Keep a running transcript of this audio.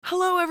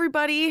Hello,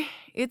 everybody.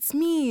 It's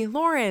me,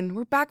 Lauren.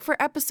 We're back for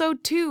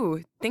episode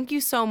 2. Thank you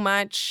so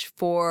much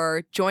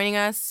for joining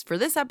us for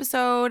this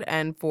episode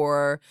and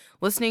for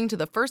listening to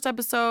the first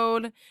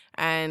episode.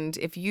 And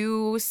if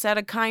you said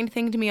a kind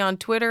thing to me on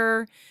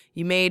Twitter,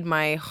 you made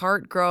my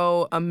heart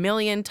grow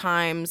 1,000,000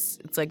 times.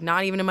 It's like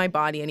not even in my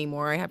body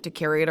anymore. I have to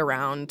carry it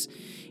around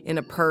in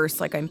a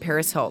purse like I'm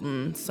Paris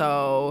Hilton.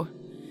 So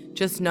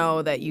just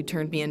know that you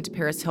turned me into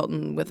Paris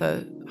Hilton with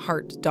a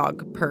heart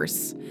dog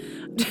purse.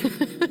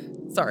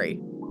 Sorry.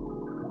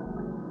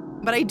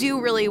 But I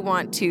do really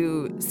want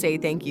to say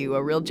thank you,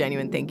 a real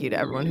genuine thank you to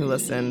everyone who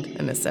listened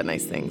and has said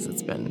nice things.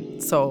 It's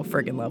been so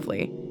friggin'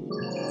 lovely.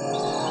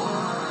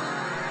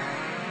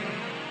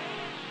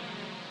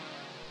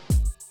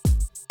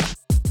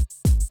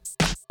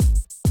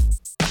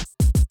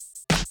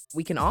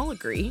 We can all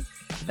agree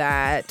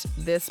that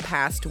this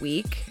past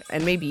week,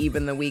 and maybe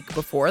even the week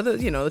before, the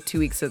 2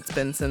 weeks it's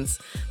been since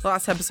the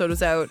last episode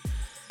was out,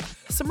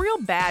 some real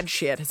bad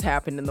shit has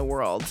happened in the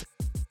world.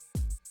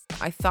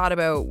 I thought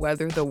about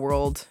whether the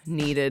world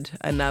needed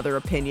another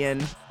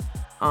opinion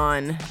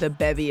on the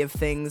bevy of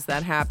things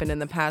that happened in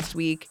the past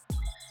week.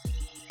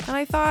 And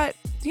I thought,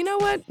 you know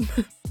what?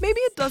 Maybe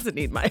it doesn't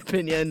need my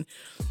opinion.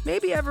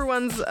 Maybe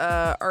everyone's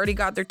already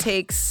got their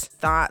takes,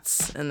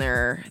 thoughts, and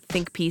their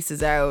think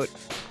pieces out.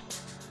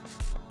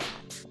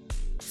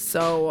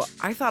 So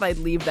I thought I'd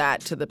leave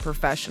that to the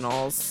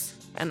professionals.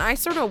 And I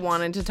sort of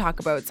wanted to talk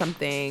about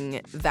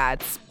something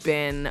that's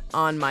been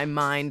on my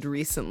mind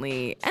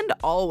recently and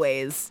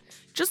always.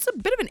 Just a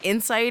bit of an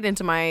insight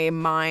into my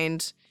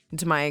mind,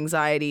 into my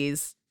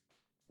anxieties.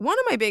 One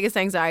of my biggest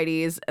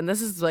anxieties, and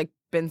this has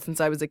been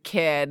since I was a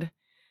kid,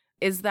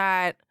 is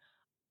that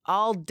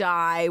I'll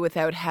die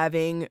without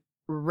having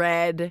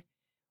read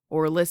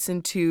or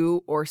listened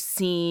to or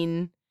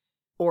seen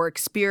or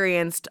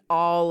experienced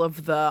all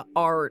of the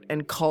art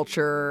and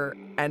culture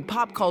and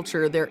pop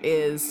culture there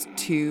is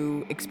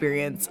to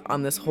experience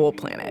on this whole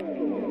planet.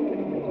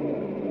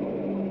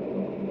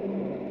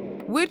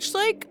 Which,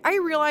 I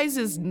realize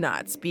is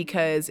nuts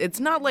because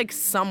it's not like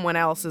someone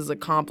else is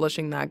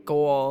accomplishing that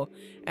goal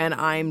and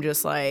I'm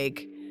just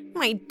like,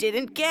 I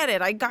didn't get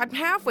it. I got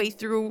halfway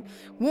through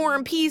War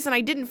and Peace and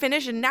I didn't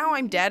finish and now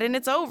I'm dead and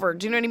it's over.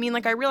 Do you know what I mean?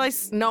 I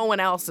realize no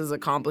one else is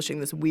accomplishing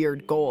this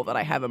weird goal that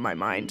I have in my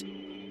mind.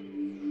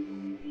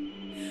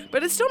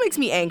 But it still makes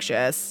me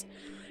anxious.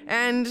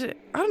 And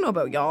I don't know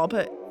about y'all,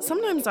 but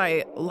sometimes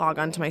I log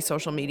onto my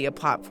social media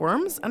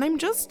platforms and I'm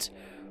just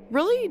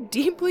really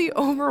deeply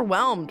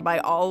overwhelmed by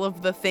all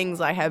of the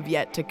things I have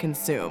yet to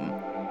consume.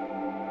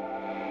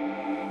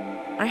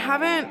 I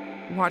haven't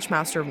watched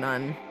Master of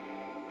None.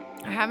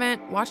 I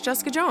haven't watched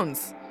Jessica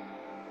Jones.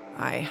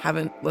 I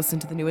haven't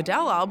listened to the new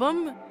Adele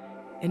album.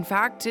 In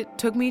fact, it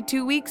took me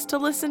 2 weeks to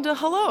listen to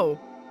Hello,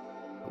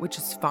 which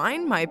is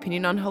fine. My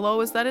opinion on Hello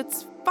is that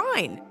it's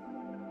fine.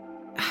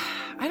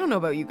 I don't know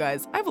about you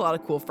guys. I have a lot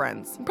of cool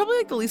friends. I'm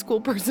probably the least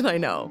cool person I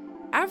know.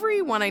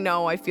 Everyone I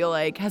know, I feel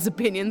like, has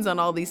opinions on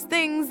all these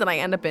things, and I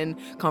end up in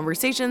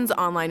conversations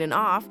online and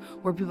off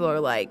where people are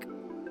like,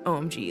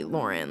 OMG,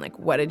 Lauren,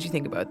 what did you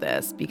think about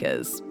this?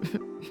 Because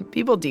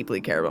people deeply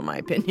care about my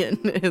opinion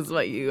is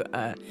what you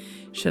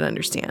should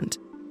understand.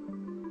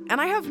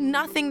 And I have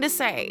nothing to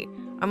say.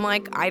 I'm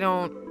like, I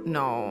don't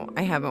know.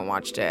 I haven't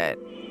watched it.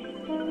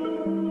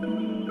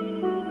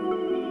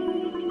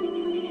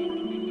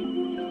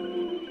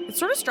 It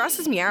sort of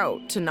stresses me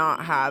out to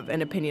not have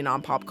an opinion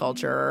on pop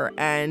culture,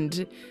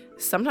 and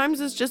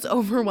sometimes it's just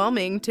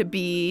overwhelming to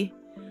be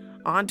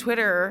on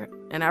Twitter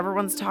and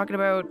everyone's talking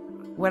about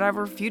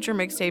whatever Future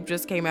mixtape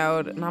just came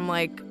out, and I'm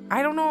like,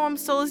 I don't know, I'm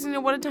still listening to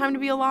What a Time to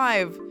Be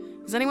Alive.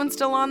 Is anyone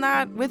still on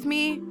that with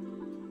me?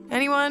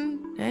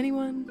 Anyone?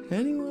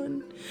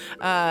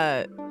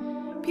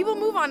 People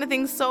move on to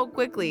things so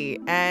quickly,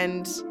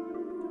 and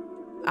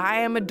I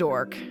am a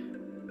dork.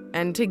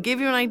 And to give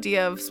you an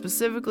idea of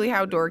specifically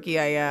how dorky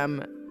I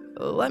am,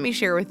 let me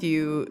share with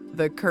you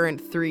the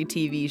current 3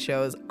 TV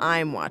shows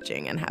I'm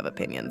watching and have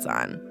opinions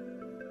on.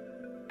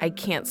 I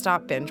can't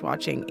stop binge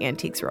watching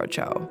Antiques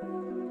Roadshow.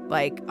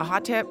 A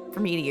hot tip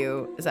from me to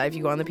you is that if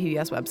you go on the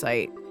PBS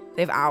website,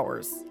 they have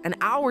hours and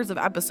hours of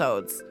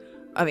episodes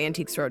of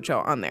Antiques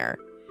Roadshow on there.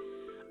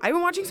 I've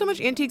been watching so much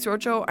Antiques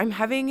Roadshow, I'm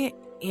having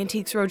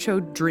Antiques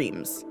Roadshow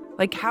dreams.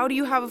 How do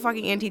you have a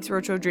fucking Antiques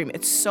Roadshow dream?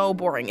 It's so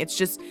boring. It's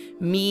just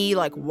me,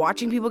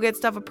 watching people get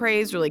stuff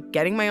appraised or,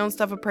 getting my own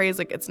stuff appraised.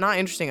 It's not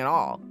interesting at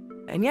all.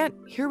 And yet,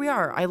 here we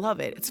are. I love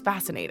it. It's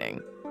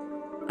fascinating.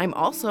 I'm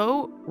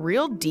also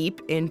real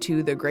deep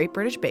into the Great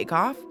British Bake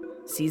Off.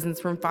 Seasons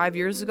from 5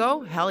 years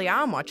ago. Hell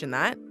yeah, I'm watching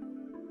that.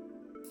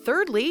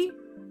 Thirdly,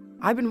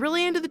 I've been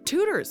really into the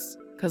Tudors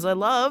because I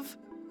love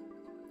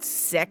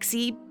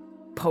sexy,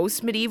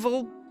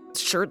 post-medieval,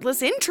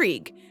 shirtless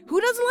intrigue. Who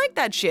doesn't like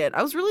that shit?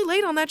 I was really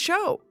late on that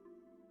show.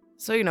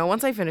 So,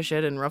 once I finish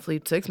it in roughly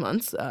 6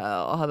 months,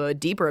 I'll have a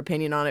deeper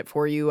opinion on it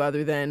for you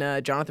other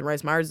than Jonathan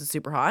Rhys Meyers is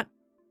super hot.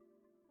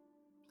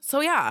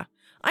 So yeah,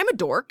 I'm a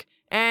dork,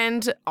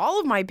 and all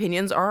of my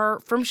opinions are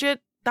from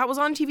shit that was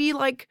on TV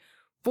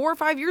 4 or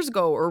 5 years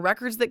ago, or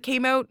records that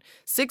came out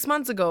 6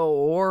 months ago,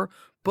 or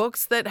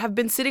books that have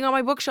been sitting on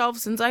my bookshelf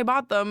since I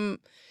bought them,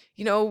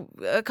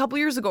 a couple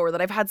years ago, or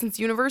that I've had since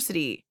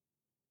university.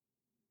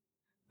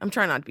 I'm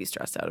trying not to be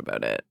stressed out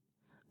about it.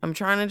 I'm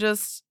trying to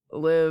just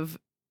live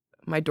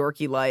my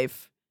dorky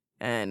life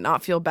and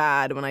not feel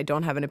bad when I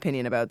don't have an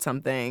opinion about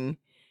something,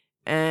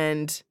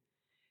 and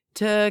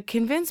to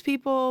convince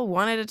people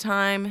one at a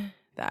time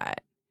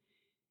that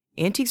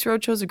Antiques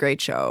Roadshow is a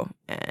great show.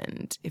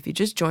 And if you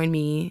just join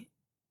me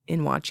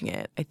in watching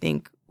it, I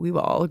think we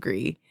will all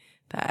agree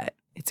that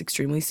it's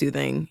extremely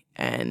soothing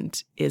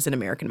and is an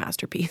American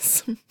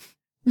masterpiece.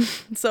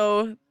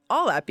 So,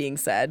 all that being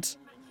said,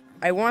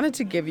 I wanted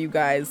to give you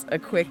guys a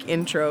quick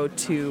intro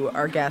to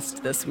our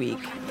guest this week.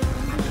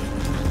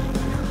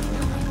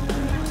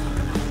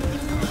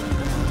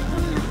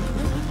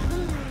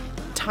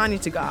 Tanya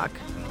Tagaq,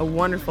 a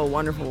wonderful,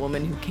 wonderful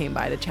woman who came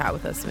by to chat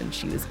with us when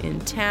she was in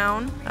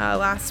town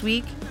last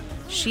week.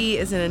 She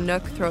is an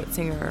Inuk throat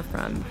singer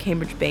from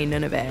Cambridge Bay,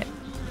 Nunavut.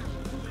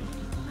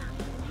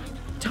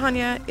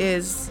 Tanya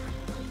is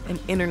an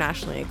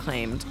internationally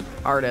acclaimed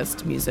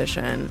artist,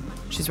 musician.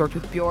 She's worked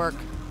with Bjork.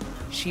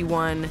 She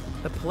won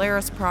the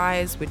Polaris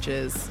Prize, which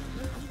is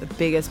the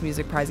biggest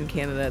music prize in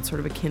Canada. It's sort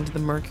of akin to the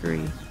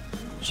Mercury.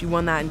 She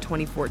won that in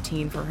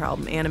 2014 for her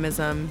album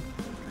Animism.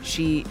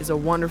 She is a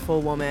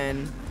wonderful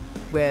woman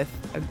with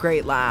a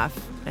great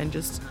laugh and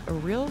just a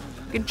real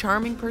fucking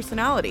charming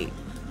personality.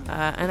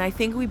 And I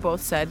think we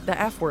both said the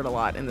F word a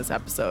lot in this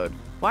episode.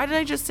 Why did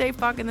I just say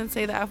fuck and then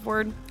say the F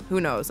word?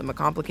 Who knows? I'm a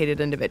complicated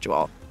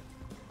individual.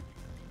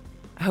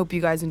 I hope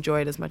you guys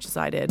enjoyed as much as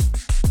I did.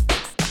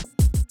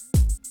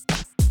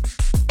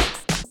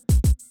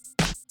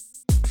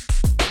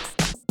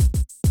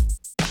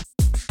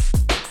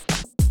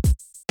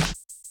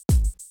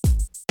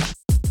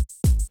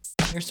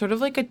 There's sort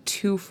of like a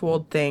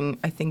twofold thing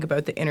I think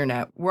about the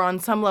internet, where on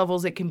some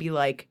levels it can be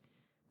like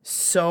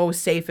so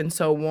safe and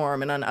so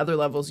warm, and on other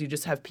levels you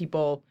just have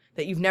people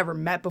that you've never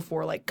met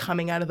before like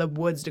coming out of the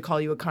woods to call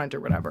you a cunt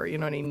or whatever, you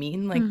know what I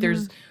mean? Like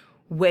there's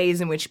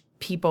ways in which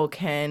people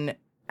can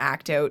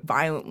act out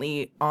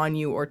violently on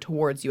you or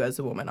towards you as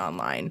a woman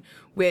online,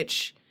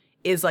 which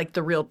is like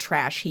the real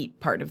trash heap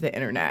part of the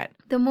internet.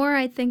 The more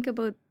I think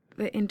about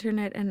the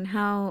internet and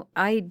how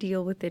I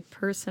deal with it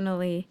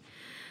personally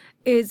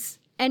is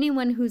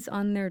anyone who's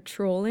on there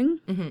trolling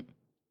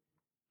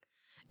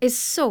is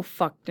so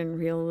fucked in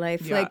real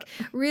life. Yeah. Like,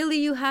 really,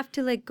 you have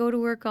to, like, go to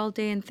work all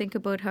day and think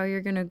about how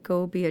you're going to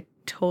go be a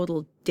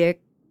total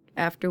dick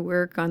after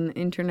work on the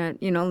internet,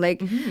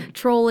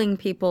 trolling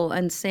people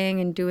and saying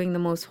and doing the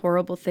most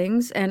horrible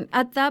things. And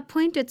at that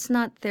point, it's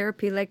not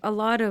therapy. Like, a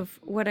lot of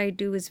what I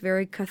do is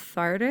very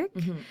cathartic.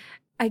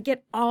 I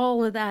get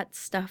all of that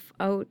stuff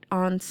out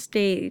on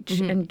stage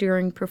and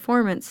during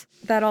performance.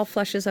 That all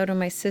flushes out of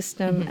my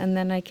system, and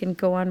then I can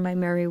go on my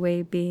merry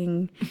way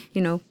being,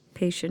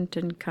 patient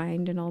and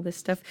kind and all this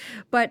stuff.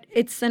 But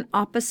it's an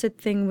opposite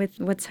thing with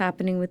what's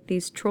happening with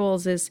these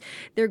trolls is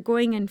they're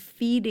going and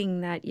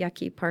feeding that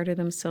yucky part of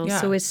themselves.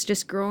 Yeah. So it's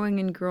just growing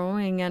and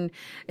growing, and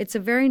it's a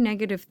very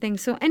negative thing.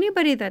 So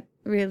anybody that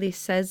really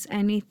says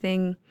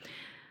anything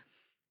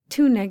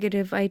too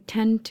negative, I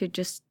tend to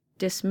just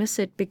dismiss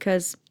it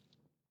because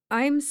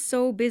I'm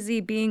so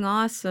busy being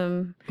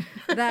awesome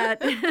that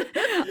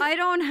I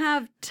don't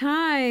have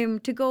time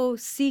to go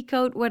seek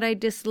out what I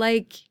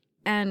dislike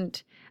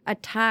and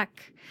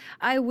attack.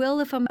 I will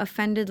if I'm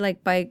offended,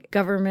 like by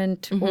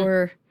government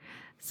or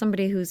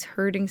somebody who's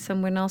hurting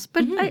someone else,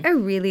 but I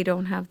really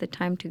don't have the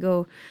time to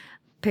go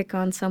pick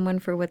on someone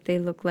for what they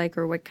look like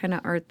or what kind of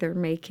art they're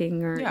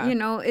making or,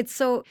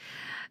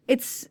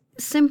 it's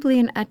simply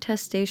an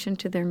attestation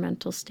to their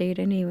mental state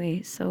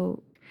anyway.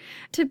 So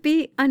to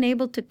be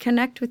unable to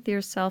connect with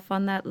yourself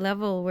on that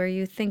level where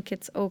you think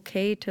it's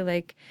okay to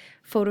like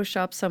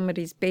Photoshop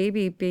somebody's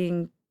baby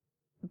being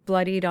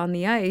bloodied on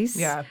the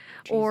ice,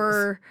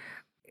 or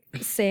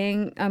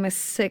saying I'm a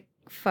sick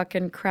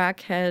fucking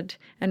crackhead.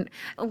 And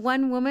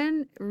one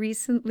woman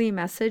recently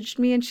messaged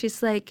me and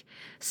she's like,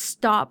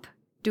 stop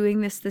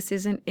doing this. This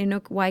isn't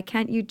Inuk. Why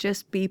can't you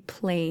just be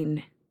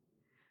plain?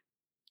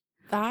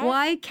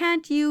 Why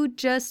can't you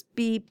just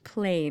be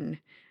plain?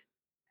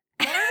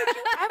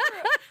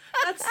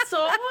 That's so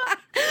like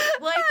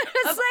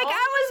it's like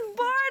I was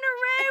born a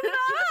rainbow.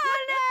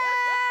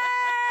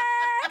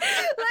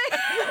 Like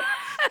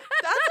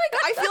that's like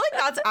I feel like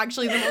that's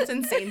actually the most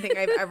insane thing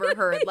I've ever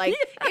heard. Like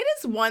it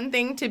is one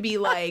thing to be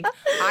like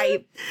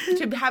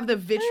to have the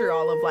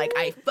vitriol of like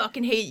I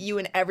fucking hate you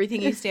and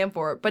everything you stand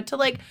for, but to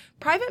like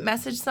private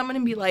message someone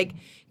and be like,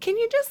 can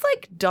you just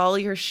like dull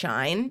your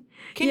shine?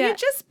 Can you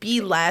just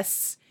be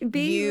less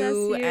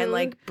you and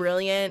like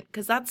brilliant?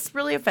 Because that's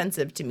really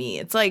offensive to me.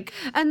 It's like,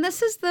 and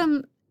this is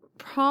the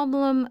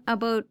problem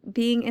about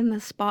being in the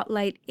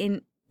spotlight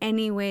in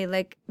any way.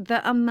 Like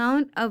the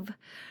amount of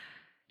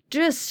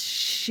just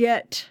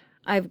shit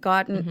I've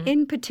gotten,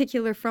 in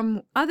particular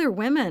from other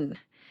women,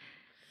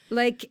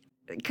 like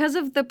because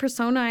of the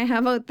persona I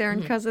have out there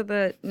and because of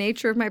the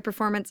nature of my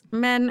performance,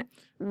 men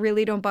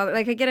really don't bother.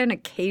 Like I get an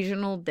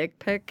occasional dick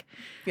pic,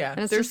 and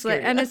it's just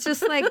like, and it's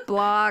just like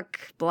block,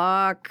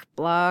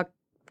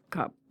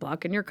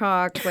 blocking your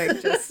cock,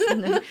 like just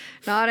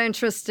not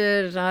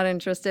interested.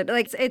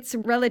 Like it's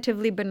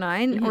relatively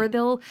benign, or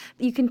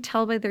you can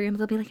tell by their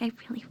they'll be like, I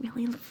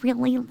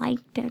really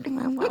liked it.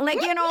 Like,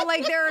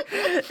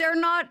 like they're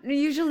not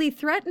usually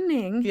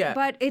threatening,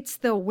 but it's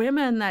the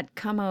women that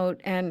come out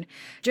and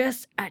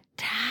just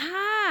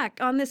attack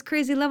on this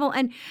crazy level.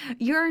 And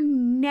you're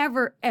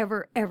never,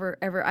 ever, ever,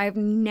 ever, I've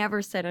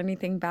never said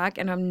anything back,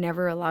 and I'm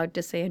never allowed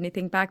to say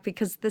anything back,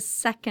 because the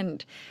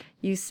second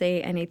you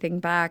say anything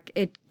back,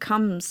 it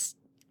comes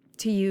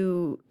to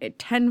you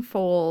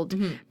tenfold,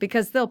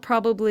 because they'll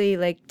probably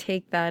like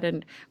take that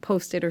and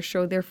post it or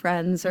show their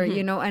friends, or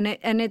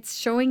and it's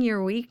showing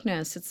your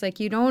weakness. It's like,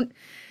 you don't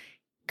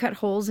cut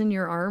holes in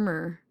your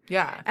armor.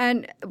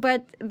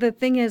 But the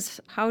thing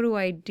is, how do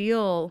I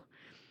deal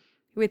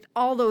with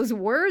all those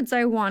words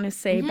I want to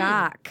say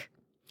back?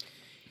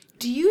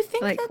 Do you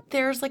think that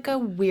there's like a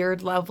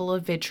weird level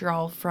of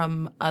vitriol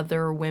from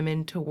other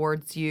women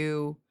towards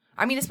you?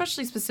 I mean,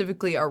 especially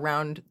specifically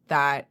around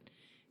that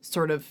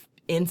sort of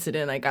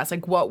incident, I guess.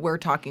 Like, what we're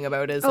talking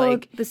about is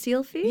like the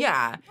seal fee?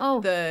 Yeah.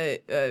 Oh.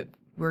 The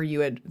where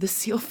you had the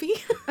seal fee?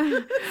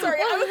 Sorry,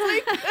 I was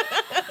like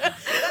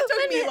that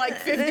took me like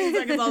 15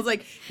 seconds. I was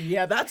like,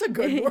 yeah, that's a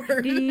good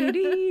word.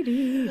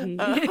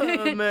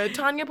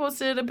 Tanya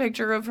posted a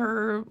picture of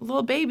her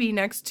little baby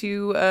next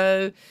to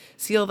a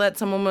seal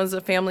that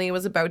a family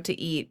was about to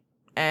eat,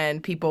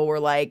 and people were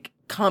like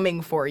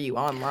coming for you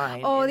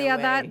online. Oh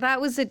yeah,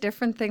 that was a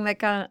different thing.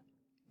 Like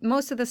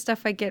most of the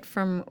stuff I get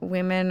from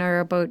women are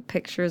about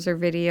pictures or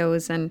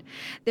videos, and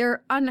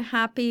they're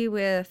unhappy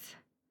with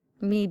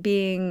me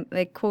being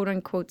like quote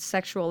unquote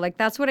sexual. Like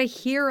that's what I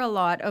hear a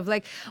lot of,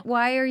 like,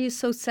 why are you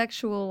so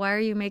sexual? Why are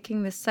you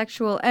making this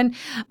sexual? And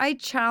I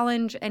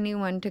challenge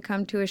anyone to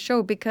come to a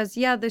show, because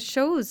the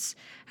shows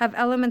have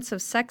elements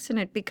of sex in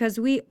it, because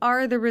we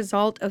are the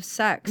result of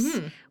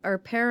sex. Our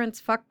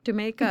parents fucked to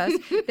make us.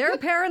 Their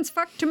parents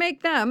fucked to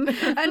make them.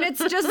 And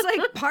it's just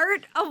like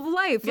part of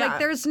life. Like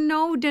there's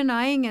no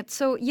denying it.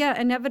 So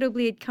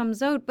inevitably it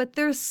comes out. But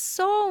there's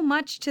so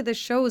much to the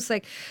shows.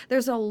 Like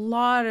there's a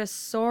lot of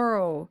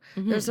sorrow.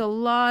 There's a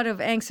lot of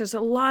angst. There's a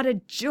lot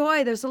of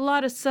joy. There's a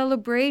lot of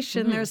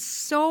celebration. There's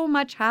so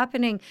much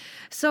happening.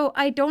 So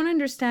I don't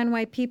understand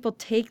why people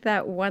take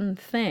that one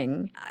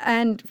thing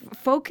and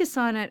focus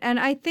on it. And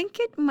I think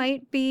it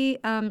might be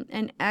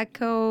an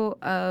echo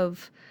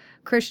of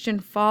Christian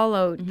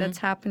fallout that's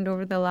happened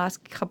over the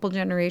last couple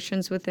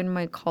generations within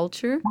my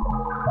culture.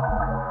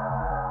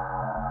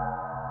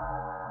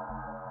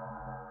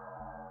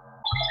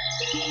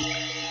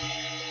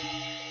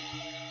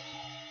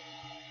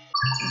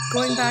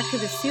 Going back to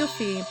the seal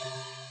fee,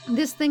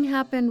 this thing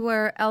happened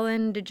where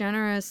Ellen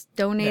DeGeneres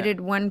donated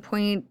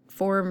 1.4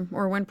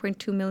 or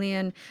 1.2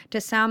 million to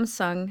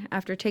Samsung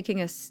after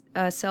taking a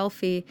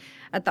selfie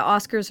at the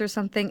Oscars or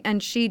something,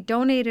 and she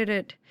donated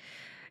it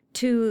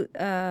to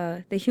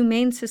the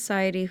Humane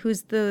Society,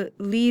 who's the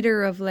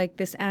leader of like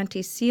this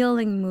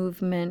anti-sealing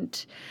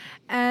movement.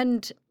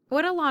 And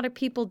what a lot of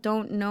people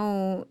don't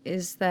know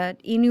is that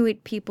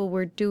Inuit people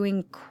were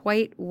doing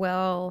quite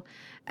well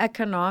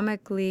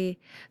economically,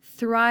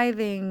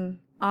 thriving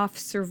off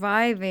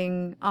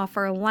surviving off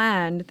our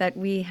land that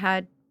we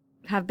have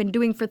been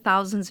doing for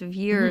thousands of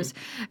years.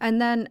 And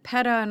then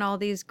PETA and all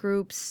these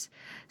groups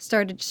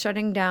started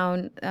shutting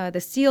down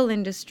the seal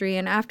industry.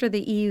 And after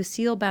the EU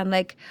seal ban,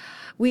 like,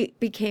 we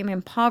became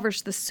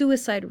impoverished. The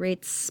suicide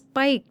rate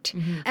spiked.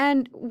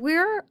 And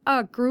we're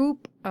a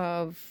group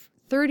of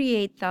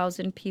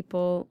 38,000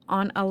 people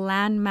on a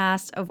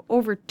landmass of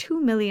over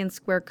 2 million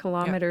square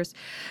kilometers.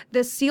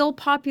 The seal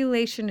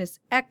population is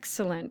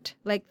excellent.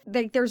 Like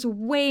there's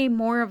way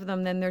more of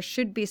them than there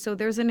should be. So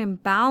there's an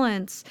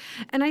imbalance.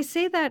 And I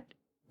say that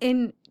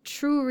in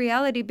true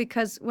reality,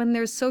 because when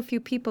there's so few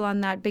people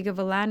on that big of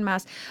a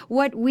landmass,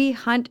 what we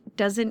hunt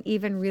doesn't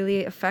even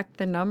really affect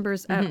the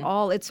numbers at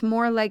all. It's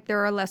more like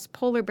there are less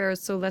polar bears,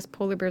 so less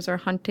polar bears are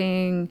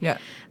hunting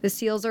the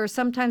seals, or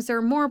sometimes there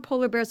are more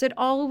polar bears. It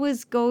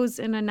always goes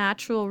in a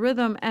natural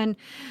rhythm, and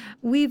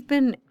we've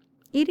been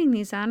eating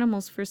these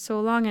animals for so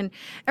long, and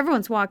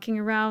everyone's walking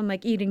around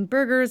like eating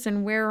burgers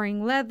and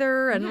wearing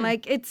leather, and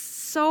like it's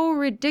so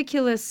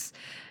ridiculous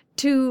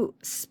to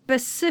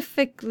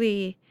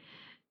specifically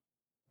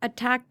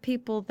attack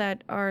people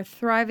that are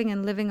thriving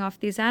and living off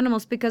these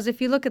animals. Because if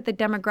you look at the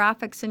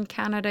demographics in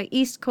Canada,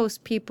 East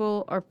Coast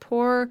people are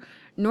poor,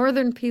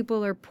 Northern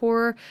people are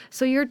poor.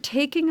 So you're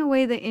taking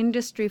away the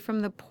industry from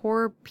the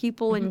poor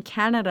people in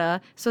Canada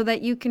so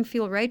that you can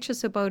feel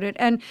righteous about it.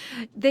 And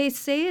they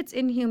say it's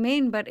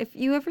inhumane, but if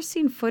you ever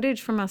seen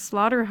footage from a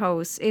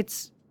slaughterhouse,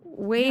 it's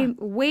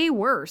way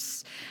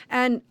worse.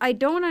 And I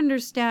don't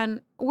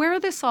understand where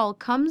this all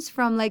comes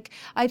from. Like,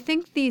 I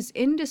think these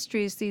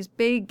industries, these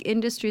big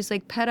industries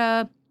like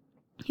PETA,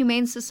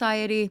 Humane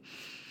Society,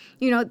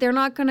 you know, they're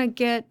not going to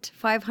get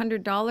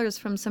 $500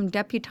 from some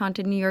debutante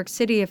in New York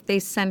City if they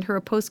send her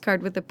a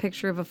postcard with a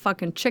picture of a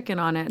fucking chicken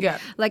on it. Yeah.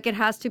 Like, it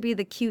has to be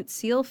the cute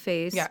seal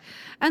face. Yeah.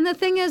 And the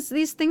thing is,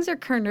 these things are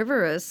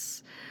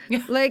carnivorous.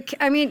 Yeah. Like,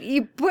 I mean,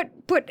 you put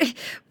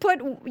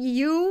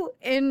you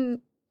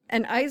in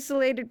an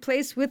isolated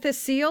place with a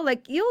seal,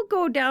 like you'll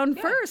go down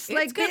first. It's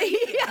Like, gonna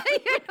be-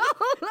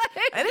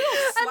 and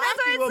it'll slap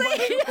you above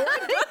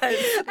the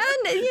head.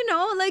 and you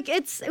know, like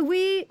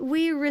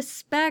we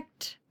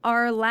respect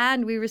our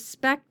land, we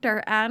respect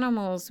our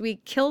animals, we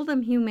kill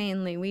them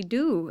humanely, we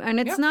do. And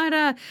it's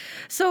not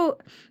so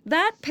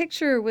that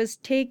picture was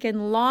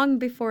taken long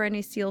before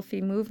any seal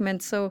fee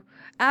movement. So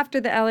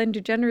after the Ellen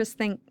DeGeneres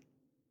thing,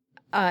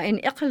 in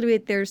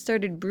Iqaluit, there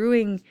started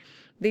brewing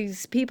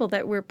these people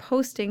that were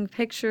posting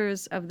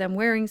pictures of them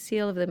wearing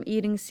seal, of them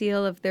eating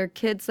seal, of their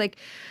kids like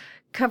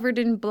covered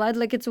in blood.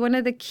 Like it's one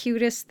of the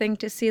cutest thing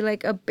to see,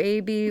 like a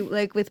baby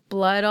like with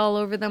blood all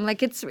over them.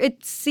 Like it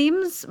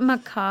seems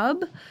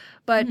macabre,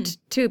 but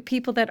to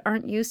people that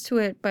aren't used to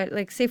it. But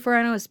like say for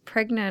when I was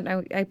pregnant,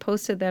 I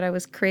posted that I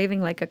was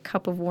craving like a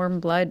cup of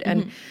warm blood,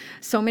 and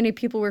so many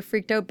people were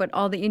freaked out. But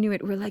all the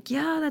Inuit were like,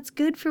 "Yeah, that's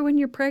good for when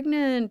you're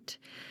pregnant,"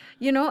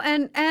 you know,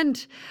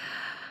 and.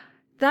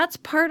 That's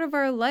part of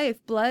our life.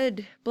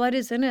 Blood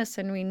is in us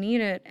and we need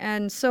it.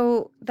 And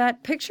so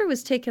that picture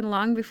was taken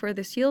long before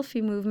the seal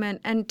fee movement.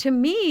 And to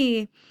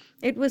me,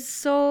 it was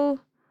so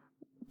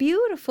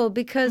beautiful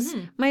because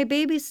my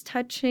baby's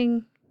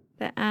touching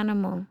the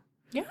animal.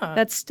 Yeah.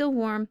 That's still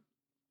warm.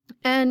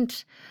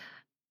 And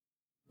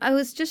I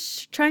was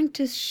just trying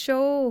to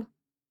show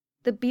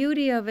the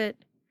beauty of it.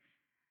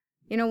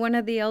 You know, one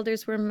of the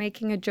elders were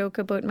making a joke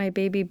about my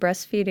baby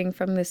breastfeeding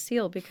from the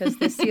seal because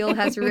the seal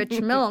has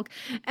rich milk.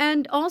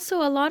 And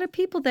also a lot of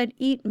people that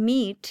eat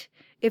meat,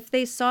 if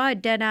they saw a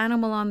dead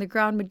animal on the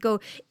ground, would go,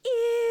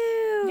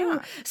 ew.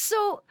 Yeah.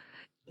 So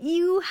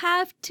you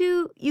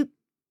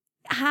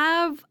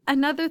have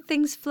another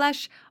thing's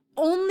flesh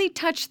only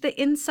touch the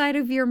inside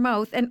of your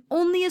mouth and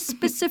only a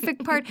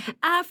specific part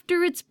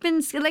after it's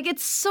been, like,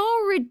 it's so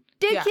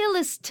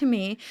ridiculous to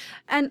me.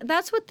 And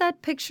that's what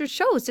that picture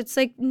shows. It's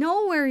like,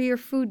 know where your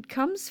food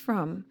comes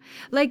from.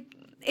 Like,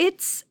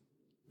 it's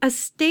a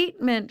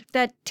statement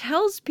that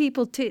tells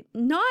people to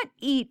not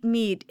eat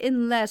meat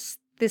unless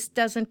this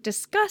doesn't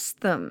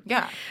disgust them.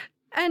 Yeah.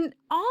 And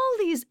all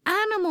these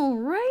animal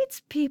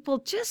rights people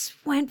just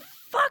went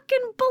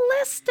fucking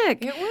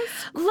ballistic. It was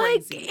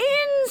like crazy.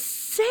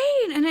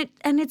 insane.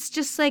 And it's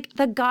just like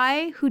the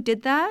guy who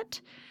did that,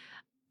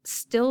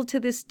 still to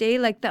this day,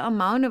 like the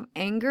amount of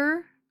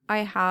anger I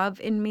have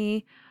in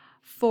me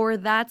for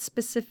that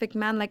specific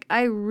man, like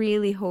I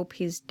really hope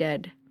he's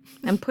dead.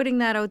 I'm putting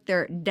that out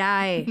there.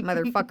 Die,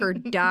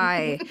 motherfucker,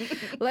 die.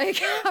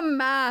 Like, I'm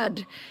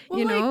mad, Well,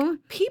 you know?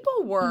 like,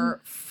 people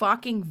were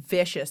fucking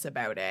vicious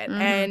about it.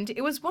 And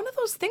it was one of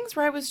those things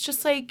where I was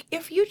just like,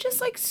 if you just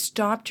like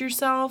stopped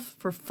yourself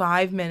for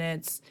 5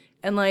 minutes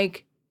and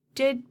like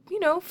did,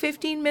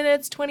 15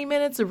 minutes, 20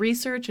 minutes of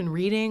research and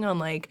reading on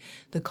like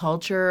the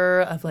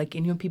culture of like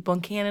Inuit people in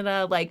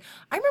Canada. Like,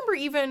 I remember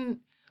even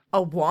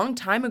a long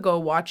time ago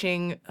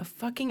watching a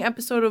fucking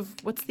episode of,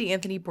 what's the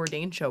Anthony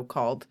Bourdain show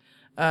called?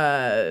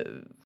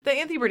 The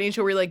Anthony Bourdain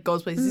show where he like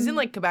goes places. He's in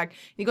like Quebec. And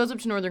he goes up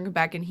to northern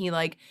Quebec and he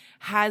like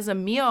has a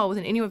meal with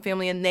an Inuit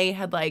family and they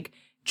had like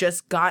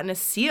just gotten a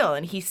seal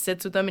and he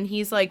sits with them and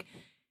he's like,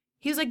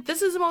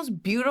 this is the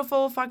most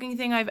beautiful fucking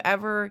thing I've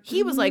ever.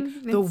 He was like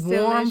the It's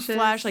warm delicious.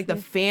 flesh, like the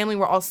family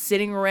were all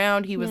sitting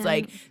around. He was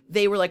like,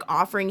 they were like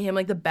offering him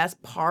like the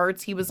best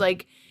parts. He was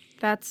like,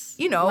 That's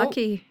yeah.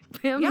 lucky.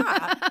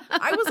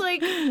 I was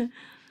like,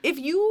 if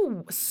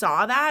you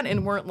saw that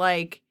and weren't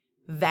like,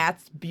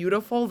 that's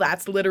beautiful,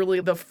 that's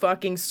literally the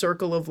fucking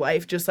circle of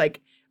life, just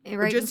like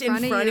Right just in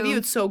front of you.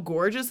 It's so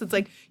gorgeous. It's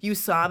like you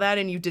saw that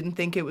and you didn't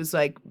think it was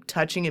like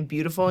touching and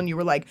beautiful and you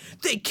were like,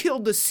 they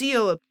killed the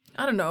seal.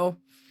 I don't know.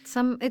 It's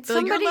Like, your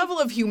somebody. level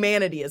of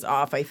humanity is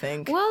off, I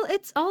think. Well,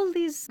 it's all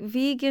these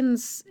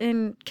vegans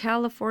in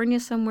California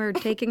somewhere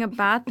taking a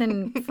bath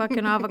in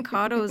fucking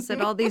avocados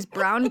that all these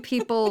brown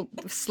people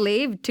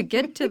slaved to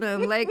get to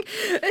them. Like,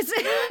 it's,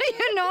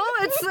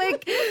 it's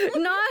like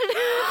not,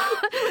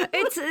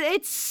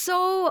 it's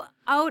so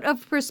out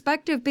of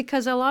perspective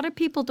because a lot of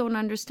people don't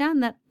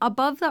understand that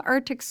above the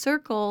Arctic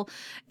Circle,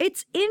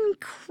 it's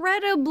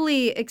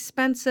incredibly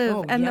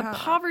expensive and the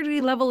poverty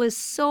level is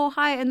so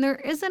high and there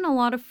isn't a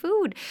lot of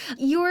food.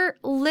 You're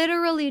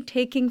literally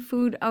taking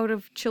food out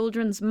of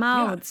children's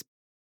mouths.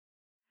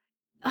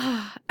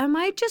 Am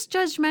I just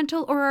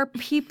judgmental or are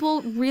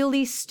people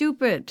really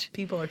stupid?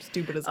 People are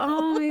stupid as hell.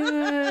 Oh my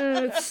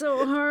God, it's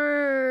so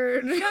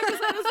hard. Yeah, because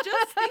I was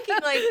just thinking,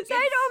 like,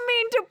 I don't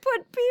mean to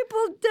put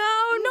people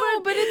down.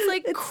 no, but it's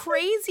like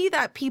crazy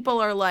that people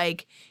are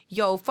like,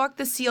 yo, fuck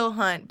the seal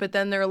hunt. But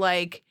then they're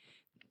like,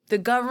 the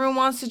government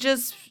wants to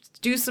just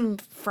do some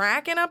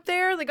fracking up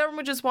there. The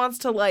government just wants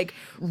to like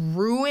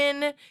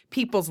ruin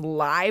people's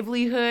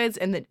livelihoods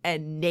and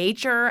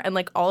nature and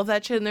like all of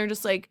that shit. And they're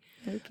just like,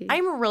 Okay.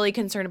 I'm really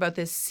concerned about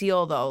this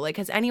seal though. Like,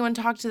 has anyone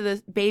talked to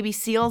the baby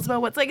seals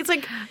about what's like? It's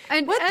like,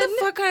 And- what and- the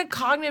fuck kind of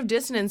cognitive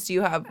dissonance do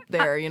you have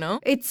there?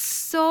 It's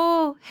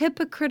so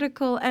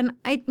hypocritical and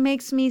it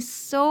makes me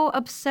so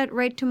upset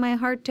right to my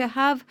heart to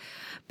have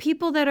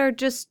people that are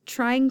just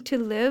trying to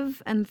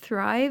live and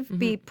thrive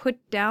be put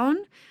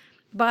down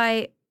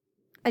by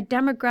a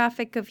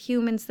demographic of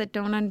humans that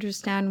don't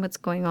understand what's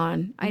going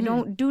on. I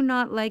do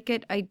not like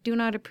it. I do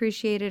not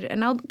appreciate it.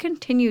 And I'll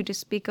continue to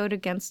speak out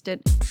against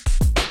it.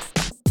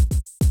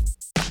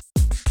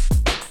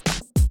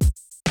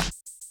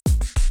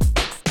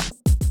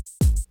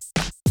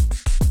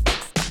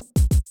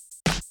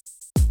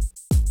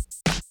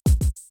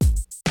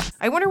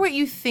 I wonder what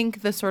you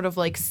think the sort of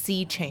like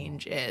sea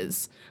change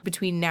is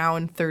between now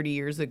and 30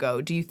 years ago.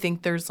 Do you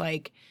think there's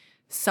like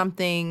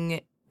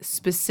something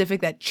specific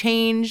that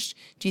changed?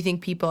 Do you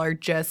think people are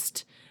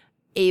just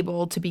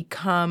able to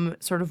become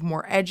sort of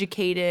more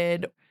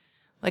educated?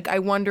 Like, I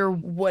wonder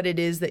what it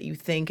is that you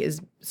think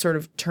is sort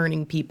of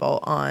turning people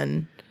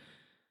on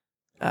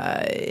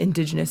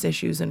Indigenous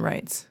issues and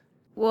rights.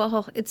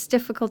 Well, it's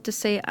difficult to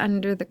say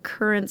under the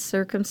current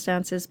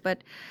circumstances,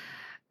 but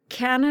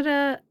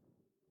Canada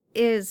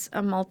is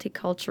a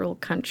multicultural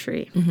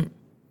country.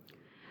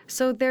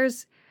 So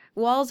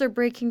walls are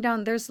breaking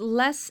down. There's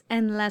less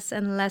and less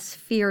and less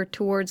fear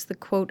towards the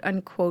quote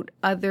unquote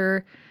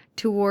other,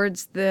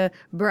 towards the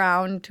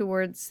brown,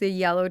 towards the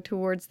yellow,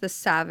 towards the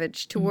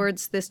savage,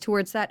 towards this,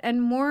 towards that.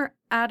 And more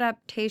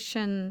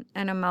adaptation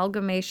and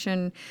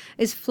amalgamation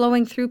is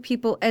flowing through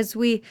people as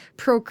we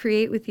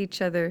procreate with each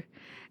other,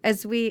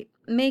 as we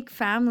make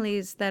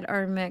families that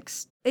are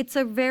mixed. It's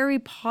a very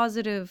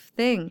positive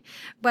thing,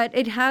 but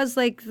it has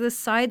like the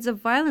sides of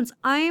violence.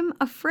 I'm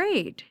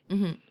afraid.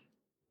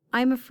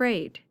 I'm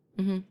afraid.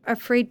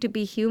 Afraid to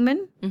be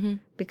human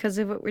because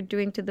of what we're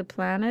doing to the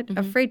planet.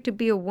 Afraid to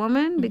be a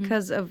woman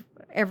because of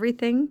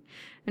everything.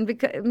 And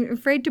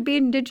afraid to be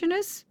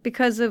Indigenous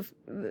because of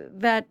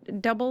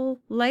that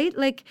double light.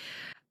 Like,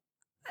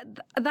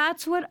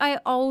 that's what I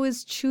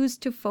always choose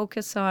to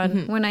focus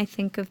on when I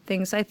think of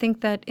things. I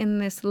think that in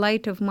this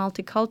light of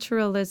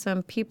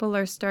multiculturalism, people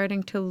are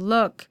starting to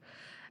look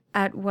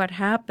at what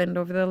happened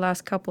over the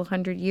last couple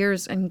hundred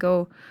years and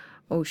go,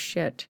 oh,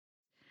 shit.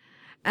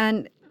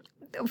 And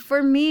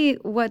for me,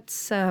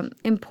 what's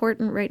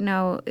important right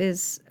now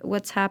is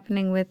what's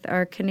happening with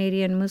our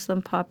Canadian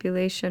Muslim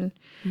population.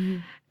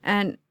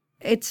 And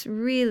it's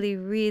really,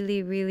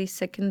 really, really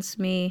sickens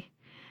me.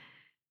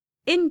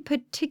 In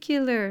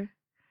particular,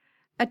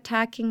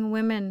 attacking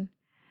women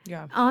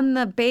on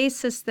the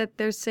basis that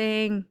they're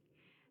saying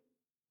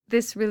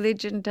this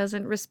religion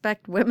doesn't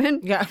respect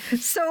women.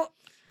 So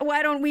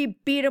why don't we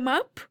beat them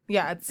up?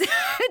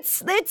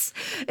 It's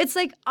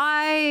like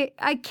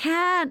I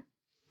can't.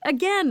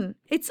 Again,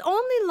 it's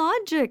only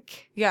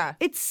logic.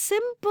 It's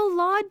simple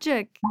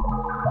logic.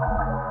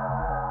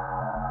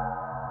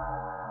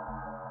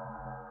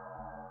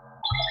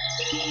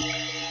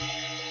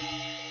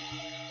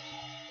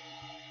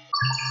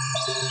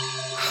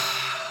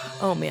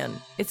 Oh,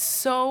 man. It's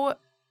so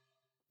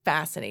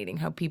fascinating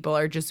how people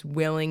are just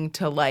willing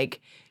to, like,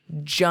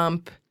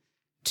 jump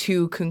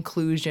to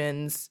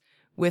conclusions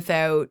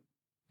without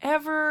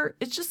ever...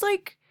 It's just,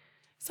 like,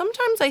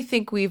 sometimes I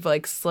think we've,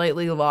 like,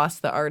 slightly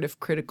lost the art of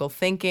critical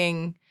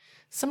thinking.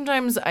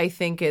 Sometimes I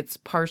think it's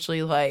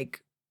partially,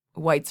 like,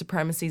 white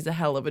supremacy is a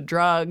hell of a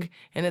drug,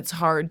 and it's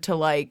hard to,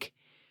 like,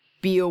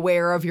 be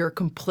aware of your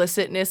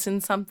complicitness in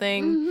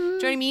something. Do you know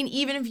what I mean?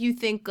 Even if you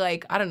think,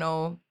 like, I don't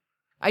know...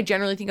 I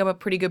generally think I'm a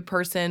pretty good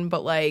person,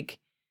 but, like,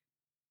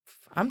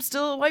 I'm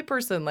still a white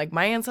person. Like,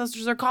 my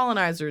ancestors are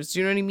colonizers. Do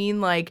you know what I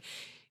mean? Like,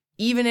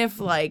 even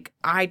if, like,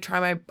 I try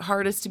my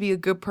hardest to be a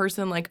good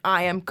person, like,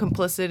 I am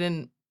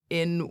complicit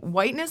in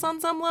whiteness on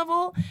some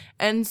level.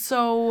 And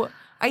so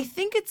I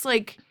think it's,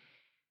 like,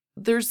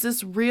 there's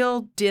this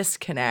real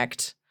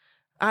disconnect.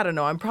 I don't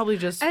know. I'm probably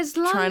just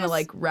trying to,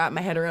 like, wrap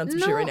my head around some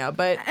shit right now.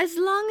 But as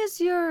long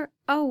as you're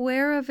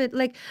aware of it,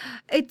 like,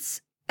 it's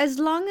as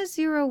long as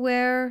you're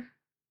aware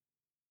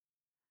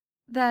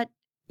that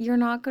you're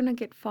not going to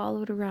get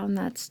followed around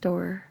that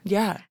store.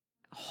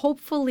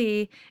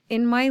 Hopefully,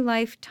 in my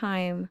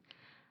lifetime,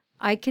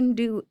 I can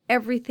do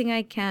everything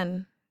I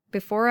can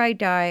before I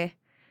die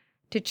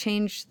to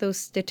change those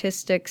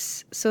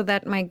statistics so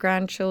that my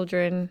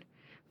grandchildren,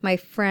 my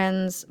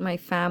friends, my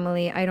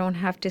family, I don't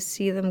have to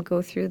see them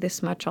go through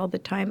this much all the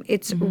time.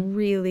 It's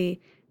really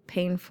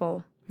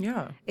painful.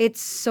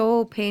 It's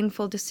so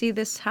painful to see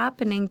this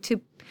happening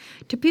to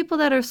people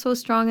that are so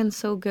strong and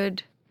so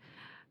good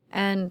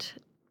and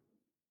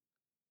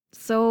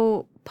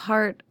so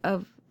part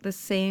of the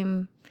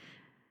same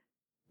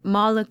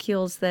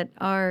molecules that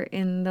are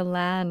in the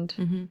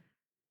land.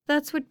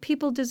 That's what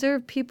people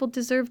deserve. People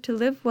deserve to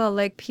live well.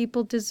 Like,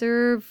 people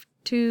deserve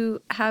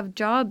to have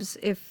jobs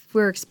if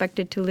we're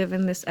expected to live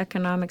in this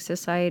economic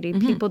society.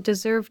 People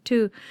deserve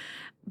to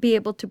be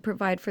able to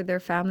provide for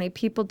their family.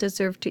 People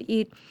deserve to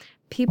eat.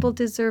 People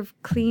deserve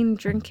clean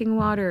drinking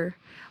water.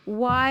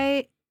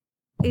 Why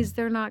is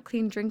there not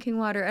clean drinking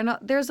water? And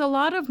there's a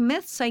lot of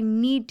myths I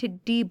need to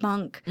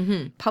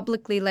debunk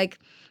publicly, like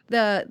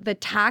the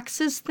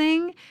taxes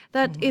thing.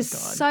 That is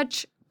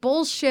such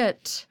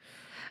bullshit.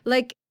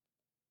 Like,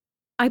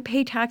 I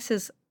pay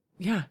taxes.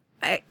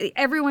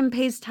 Everyone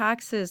pays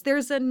taxes.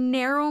 There's a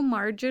narrow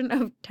margin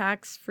of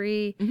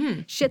tax-free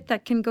shit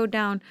that can go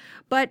down.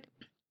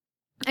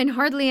 And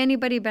hardly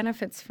anybody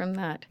benefits from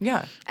that.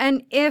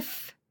 And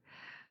if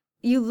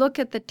you look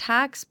at the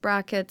tax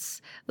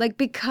brackets, like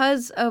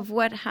because of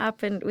what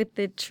happened with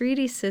the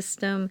treaty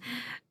system,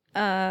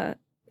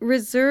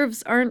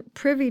 reserves aren't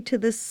privy to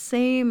the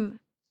same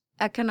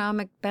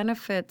economic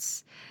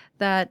benefits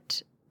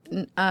that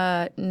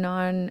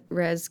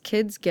non-res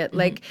kids get.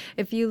 Like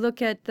if you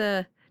look at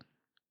the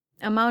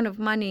amount of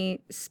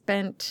money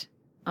spent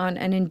on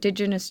an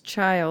Indigenous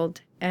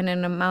child and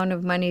an amount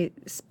of money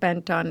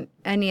spent on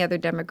any other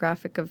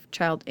demographic of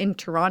child in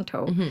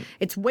Toronto,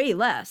 it's way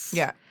less.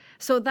 Yeah.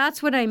 So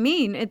that's what I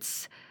mean.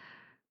 It's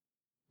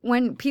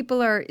when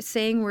people are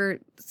saying we're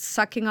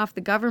sucking off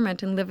the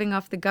government and living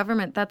off the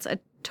government, that's a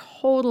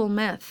total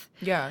myth.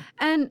 Yeah.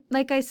 And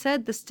like I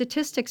said, the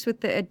statistics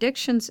with the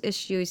addictions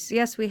issues,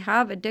 yes, we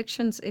have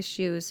addictions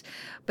issues,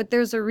 but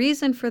there's a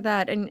reason for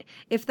that. And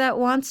if that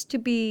wants to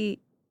be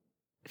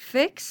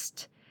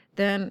fixed,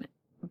 then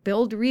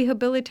build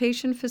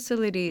rehabilitation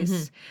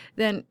facilities,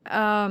 then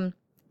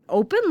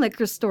open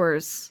liquor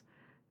stores,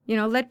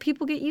 let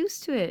people get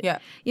used to it. Yeah.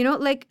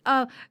 Like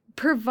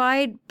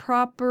provide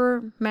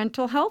proper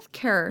mental health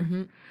care.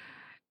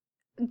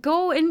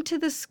 Go into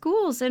the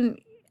schools and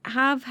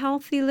have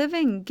healthy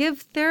living,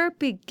 give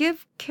therapy,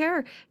 give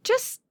care.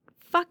 Just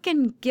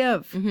fucking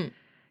give.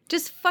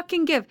 Just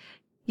fucking give.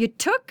 You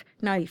took,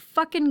 now you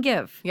fucking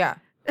give. Yeah.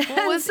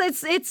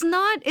 It's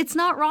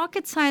not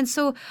rocket science.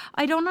 So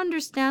I don't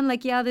understand,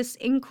 like, yeah, this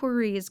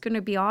inquiry is going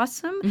to be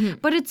awesome,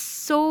 but it's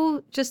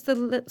so just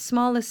the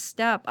smallest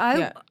step.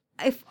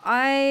 If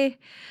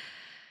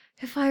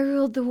I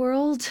ruled the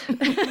world,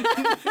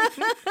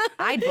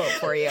 I'd vote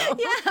for you. Yeah,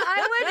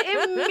 I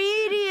would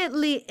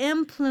immediately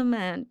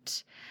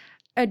implement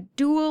a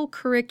dual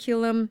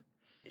curriculum,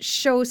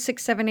 show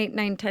 6, 7, 8,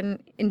 9,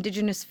 10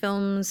 Indigenous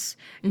films,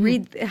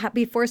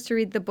 be forced to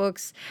read the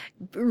books,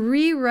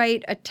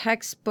 rewrite a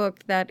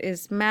textbook that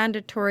is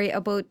mandatory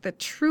about the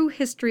true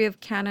history of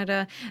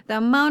Canada, the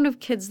amount of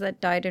kids that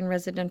died in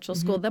residential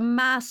school, the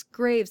mass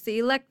graves, the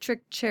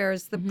electric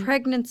chairs, the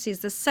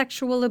pregnancies, the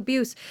sexual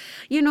abuse.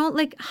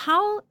 Like,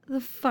 how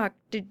the fuck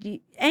did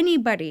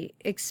anybody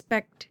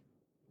expect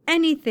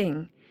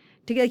anything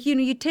to get,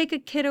 you take a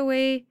kid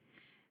away,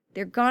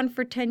 they're gone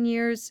for 10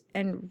 years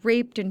and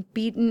raped and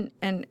beaten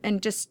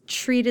and just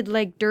treated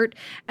like dirt.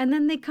 And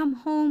then they come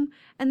home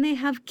and they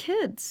have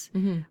kids.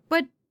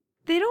 But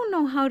they don't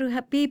know how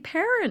to be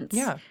parents.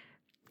 Yeah.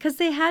 Because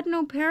they had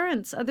no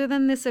parents other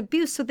than this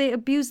abuse. So they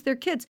abused their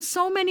kids.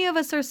 So many of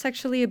us are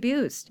sexually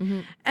abused.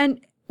 And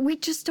we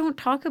just don't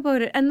talk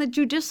about it. And the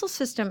judicial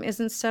system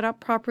isn't set up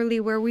properly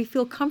where we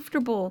feel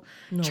comfortable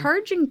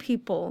charging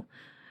people.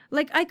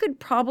 Like, I could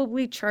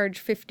probably charge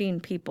 15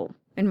 people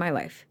in my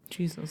life.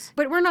 Jesus.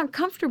 But we're not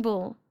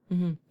comfortable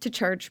to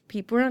charge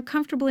people. We're not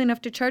comfortable enough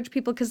to charge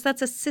people because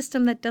that's a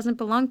system that doesn't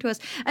belong to us.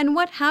 And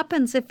what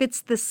happens if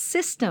it's the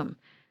system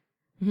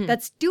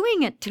that's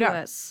doing it to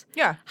us?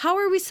 Yeah. How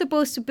are we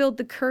supposed to build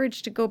the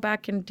courage to go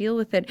back and deal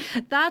with it?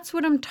 That's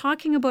what I'm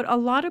talking about. A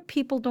lot of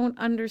people don't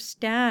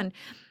understand.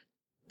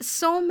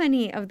 So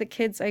many of the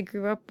kids I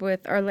grew up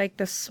with are like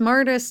the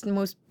smartest,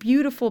 most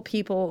beautiful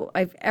people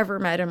I've ever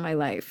met in my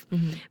life.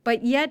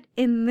 But yet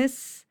in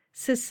this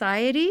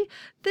society,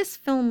 this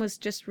film was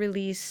just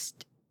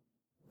released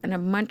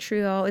in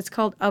Montreal. It's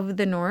called Of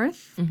the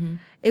North.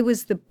 It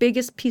was the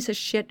biggest piece of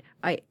shit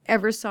I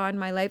ever saw in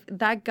my life.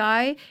 That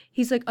guy,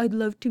 he's like, I'd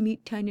love to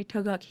meet Tanya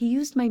Tagaq. He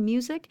used my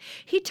music.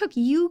 He took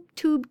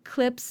YouTube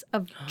clips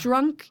of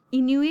drunk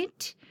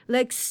Inuit,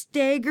 like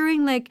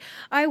staggering. Like,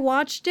 I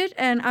watched it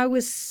and I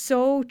was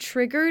so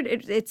triggered.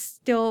 It's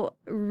still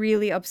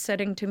really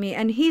upsetting to me.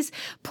 And he's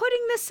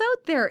putting this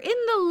out there in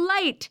the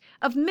light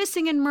of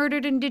missing and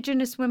murdered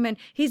Indigenous women.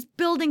 He's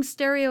building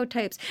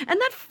stereotypes. And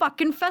that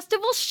fucking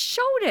festival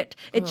showed it.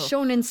 It's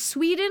shown in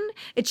Sweden.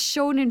 It's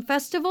shown in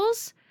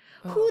festivals.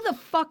 Who the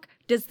fuck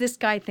does this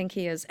guy think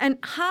he is? And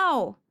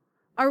how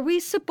are we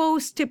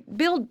supposed to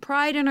build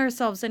pride in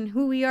ourselves and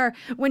who we are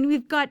when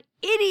we've got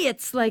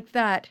idiots like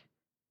that?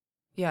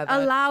 Yeah,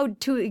 allowed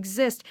to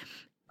exist?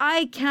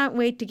 I can't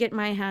wait to get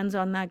my hands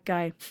on that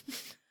guy.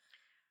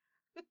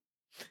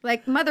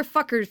 Like,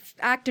 motherfucker's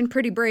acting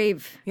pretty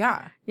brave.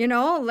 Yeah.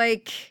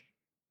 Like,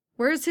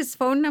 where's his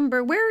phone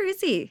number? Where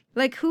is he?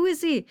 Like, who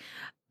is he?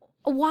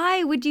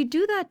 Why would you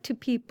do that to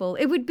people?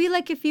 It would be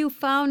like if you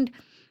found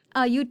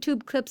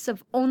YouTube clips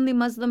of only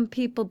Muslim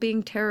people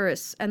being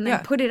terrorists and then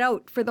put it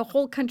out for the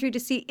whole country to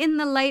see in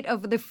the light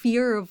of the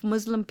fear of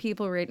Muslim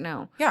people right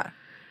now. Yeah.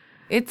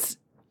 It's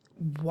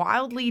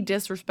wildly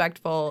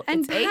disrespectful.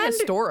 And it's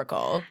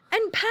ahistorical.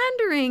 And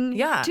pandering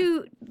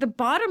to the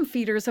bottom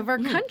feeders of our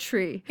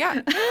country.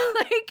 Yeah.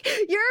 Like,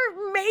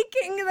 you're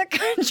making the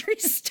country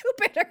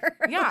stupider.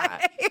 Yeah.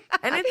 Like,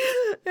 and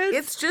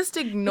it's just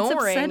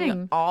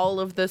ignoring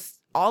all of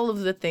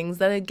the things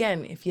that,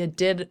 again, if you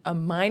did a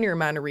minor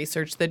amount of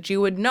research, that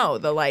you would know,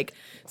 the like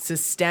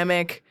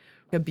systemic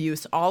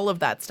abuse, all of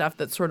that stuff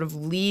that sort of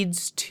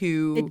leads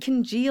to... It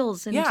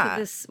congeals into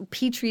this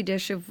petri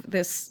dish of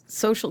this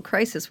social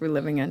crisis we're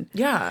living in.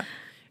 Yeah.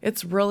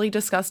 It's really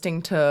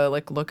disgusting to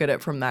like look at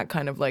it from that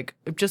kind of like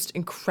just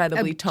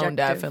incredibly tone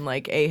deaf and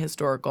like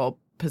ahistorical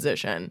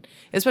position,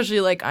 especially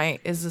like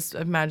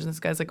imagine this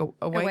guy's like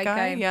a white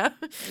guy. Yeah.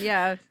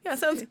 Yeah. Yeah.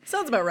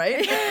 Sounds about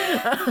right.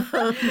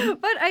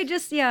 But I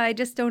just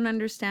don't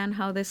understand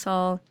how this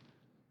all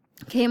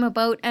came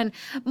about, and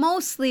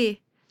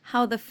mostly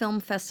how the film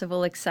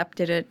festival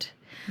accepted it.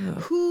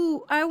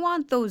 Who I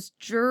want those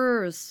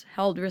jurors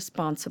held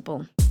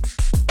responsible.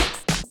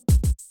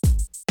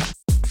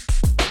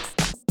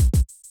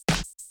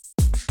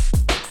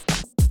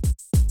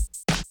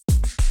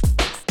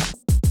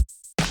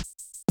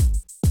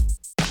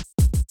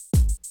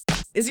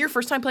 Is it your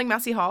first time playing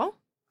Massey Hall?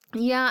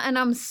 Yeah, and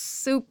I'm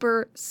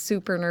super,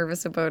 super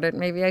nervous about it.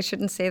 Maybe I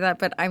shouldn't say that,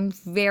 but I'm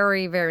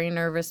very, very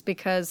nervous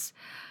because,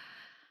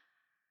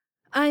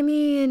 I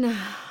mean,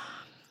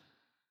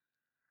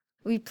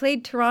 we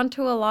played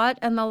Toronto a lot,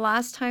 and the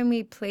last time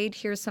we played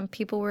here, some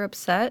people were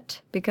upset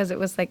because it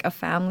was like a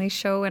family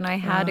show, and I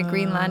had a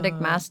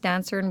Greenlandic mass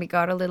dancer, and we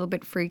got a little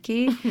bit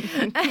freaky.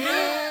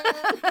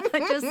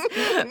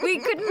 We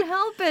couldn't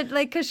help it,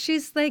 like, because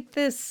she's like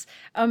this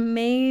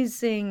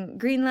amazing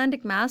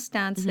Greenlandic mass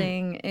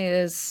dancing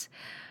is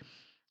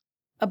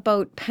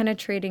about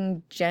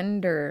penetrating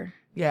gender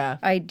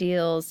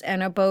ideals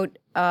and about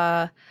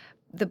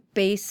the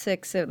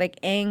basics of like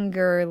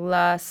anger,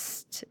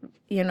 lust,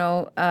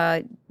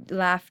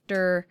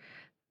 laughter,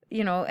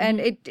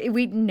 and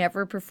we'd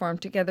never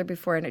performed together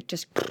before, and it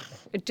just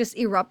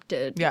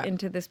erupted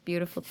into this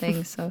beautiful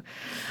thing. So,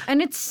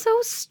 and it's so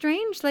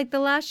strange. Like the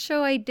last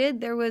show I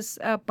did, there was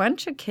a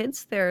bunch of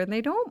kids there, and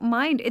they don't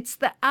mind. It's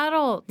the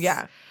adults.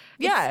 Yeah,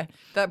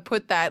 that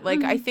put that.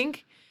 Like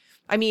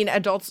I mean,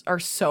 adults are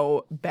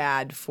so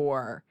bad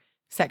for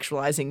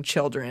sexualizing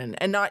children,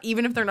 and not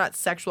even if they're not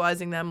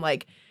sexualizing them,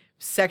 like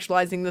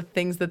sexualizing the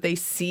things that they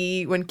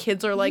see when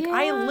kids are like,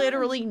 I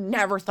literally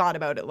never thought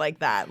about it like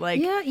that.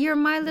 Like, your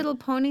My Little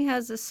Pony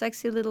has a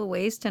sexy little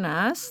waist and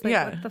ass. Like,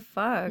 what the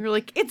fuck? You're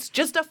like, it's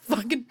just a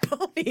fucking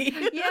pony.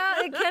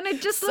 Can it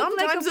just look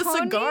like sometimes a pony?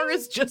 Cigar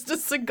is just a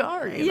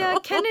cigar. You know?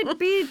 Can it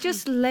be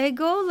just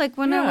Lego? Like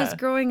when I was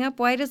growing up,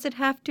 why does it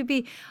have to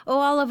be? Oh,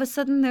 all of a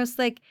sudden there's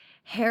like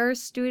hair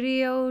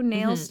studio,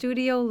 nail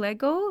studio,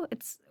 Lego.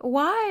 It's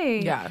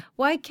why? Yeah.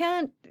 Why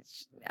can't?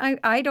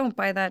 I don't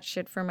buy that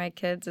shit for my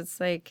kids.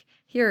 It's like,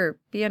 here,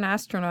 be an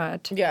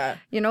astronaut. Yeah.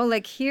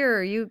 Like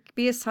here, you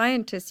be a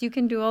scientist. You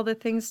can do all the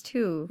things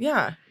too.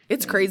 Yeah.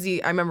 It's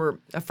crazy. I remember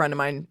a friend of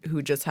mine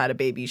who just had a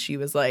baby. She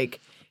was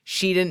like,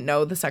 she didn't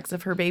know the sex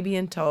of her baby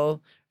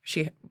until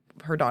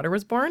her daughter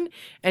was born.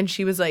 And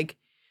she was like,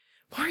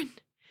 Lauren,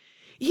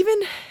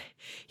 even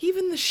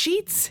the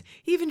sheets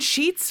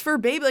for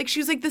baby, like she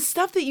was like, the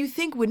stuff that you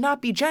think would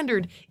not be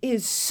gendered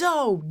is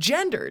so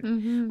gendered.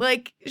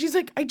 Like, she's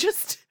like, I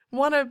just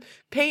want to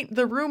paint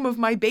the room of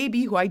my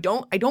baby who I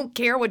don't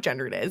care what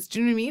gender it is. Do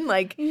you know what I mean?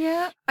 Like,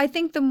 yeah, I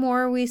think the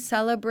more we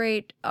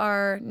celebrate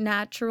our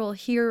natural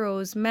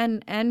heroes,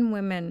 men and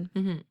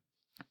women,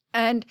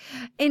 and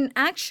in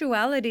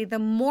actuality, the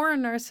more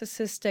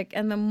narcissistic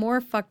and the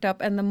more fucked up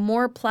and the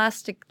more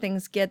plastic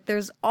things get,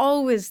 there's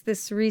always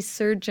this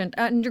resurgent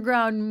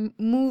underground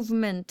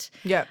movement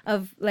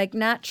of like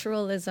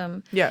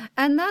naturalism. Yeah.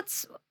 And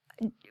that's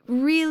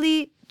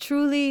really,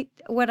 truly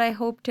what I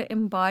hope to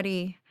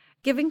embody.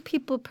 Giving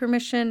people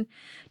permission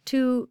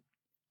to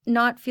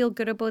not feel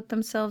good about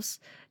themselves,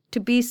 to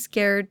be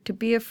scared, to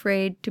be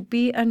afraid, to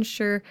be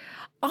unsure.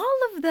 All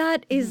of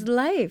that is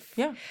life.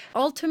 Yeah.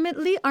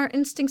 Ultimately, our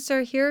instincts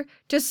are here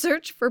to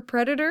search for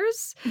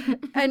predators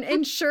and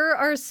ensure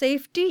our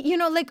safety.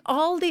 Like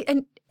all the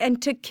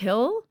and to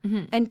kill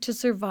and to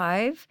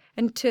survive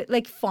and to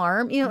like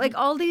farm, like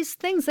all these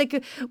things.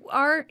 Like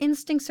our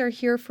instincts are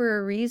here for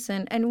a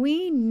reason, and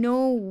we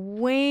know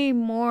way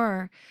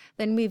more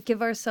than we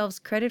give ourselves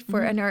credit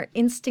for, and our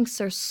instincts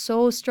are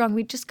so strong.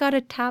 We just got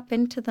to tap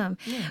into them.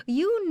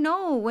 You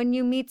know when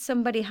you meet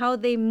somebody how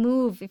they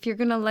move, if you're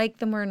going to like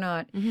them or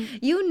not.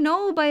 You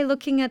know by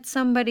looking at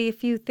somebody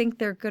if you think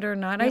they're good or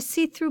not. I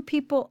see through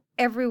people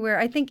everywhere.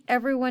 I think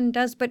everyone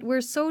does, but we're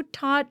so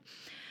taught,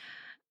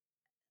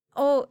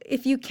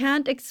 if you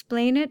can't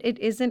explain it, it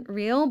isn't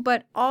real.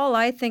 But all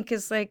I think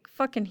is like,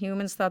 fucking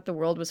humans thought the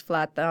world was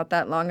flat not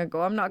that long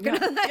ago. I'm not going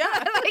to,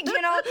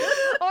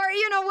 or,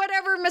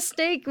 whatever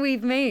mistake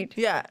we've made.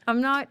 Yeah.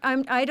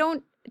 I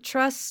don't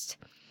trust,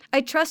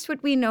 I trust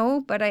what we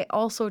know, but I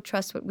also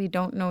trust what we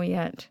don't know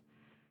yet.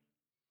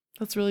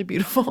 That's really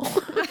beautiful.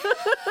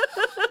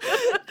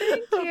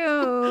 Thank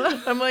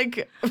you. I'm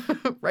like,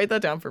 write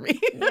that down for me.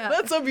 Yeah.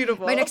 That's so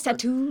beautiful. My next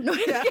tattoo. No,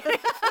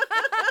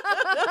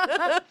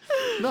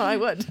 no, I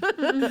would.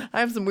 I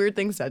have some weird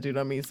things tattooed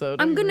on me, so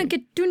I'm gonna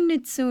get doing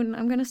it soon.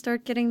 I'm gonna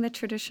start getting the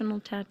traditional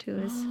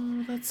tattoos.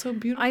 Oh, that's so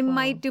beautiful. I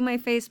might do my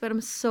face, but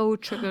I'm so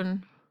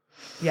chicken.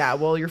 Yeah,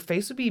 well, your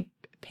face would be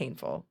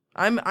painful.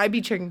 I'd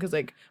be chicken because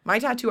like my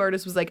tattoo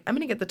artist was like, I'm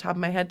gonna get the top of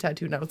my head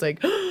tattooed, and I was like,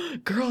 oh,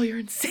 girl, you're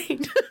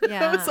insane.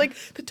 Yeah. I was like,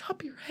 the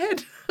top of your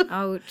head.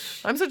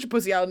 Ouch. I'm such a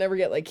pussy. I'll never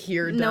get like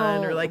here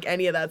done or like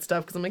any of that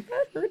stuff because I'm like,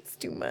 hurts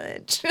too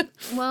much.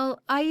 Well,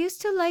 I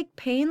used to like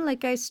pain.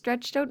 Like I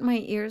stretched out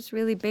my ears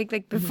really big,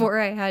 like before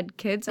I had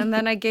kids, and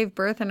then I gave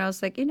birth, and I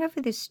was like, enough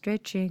of this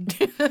stretching.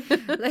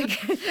 Like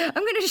I'm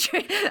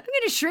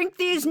gonna shrink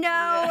these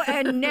now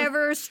and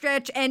never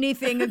stretch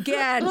anything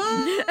again.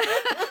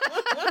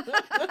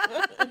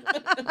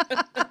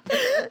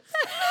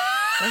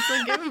 That's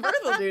what giving birth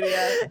will do to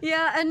you.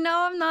 Yeah, and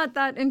now I'm not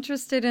that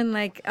interested in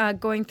like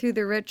going through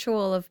the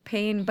ritual of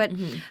pain, but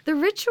the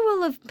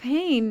ritual of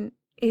pain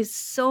is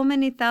so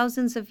many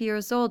thousands of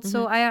years old.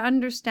 So I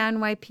understand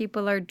why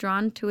people are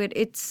drawn to it.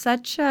 It's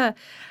such a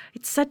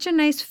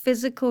nice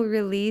physical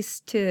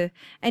release to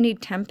any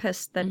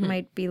tempest that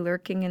might be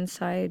lurking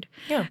inside.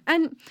 Yeah.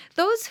 And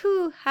those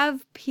who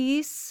have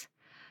peace,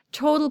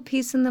 total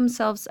peace in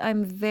themselves,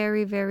 I'm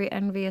very, very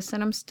envious,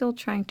 and I'm still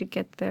trying to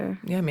get there.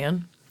 Yeah,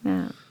 man.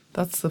 Yeah.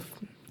 That's the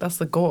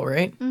goal,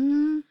 right?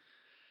 Mm-hmm.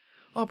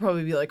 I'll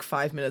probably be like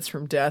 5 minutes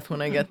from death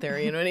when I get there.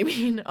 You know what I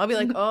mean? I'll be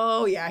like,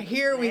 oh yeah,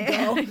 here we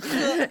go.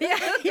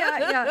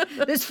 yeah.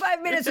 This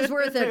 5 minutes is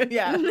worth it.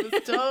 Yeah,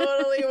 it's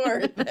totally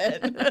worth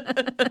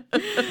it.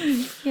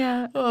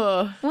 Yeah.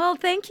 Oh. Well,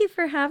 thank you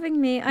for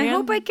having me. I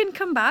hope I can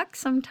come back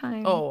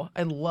sometime. Oh,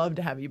 I'd love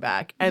to have you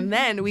back. And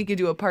then we could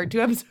do a part 2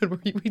 episode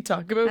where we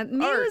talk about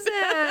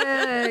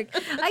music.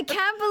 I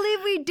can't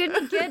believe we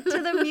didn't get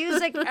to the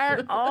music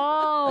at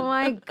all.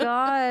 My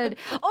God.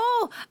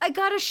 Oh, I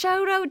got a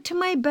shout out to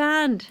my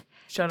band.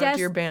 Shout out to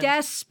your band.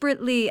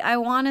 Desperately. I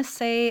want to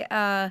say,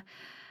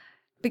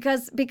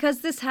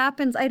 because this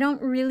happens, I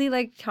don't really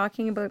like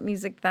talking about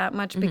music that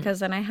much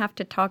because then I have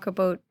to talk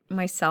about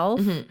myself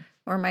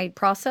or my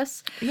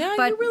process. Yeah,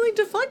 but you really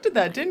deflected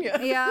that, didn't you?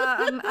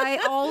 Yeah,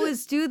 I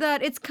always do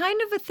that. It's kind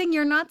of a thing.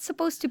 You're not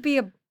supposed to be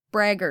a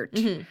braggart.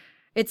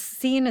 It's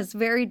seen as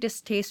very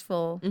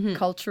distasteful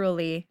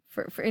culturally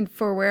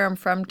for where I'm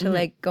from to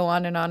like go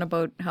on and on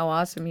about how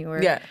awesome you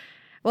were. Yeah.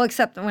 Well,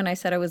 except when I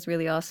said I was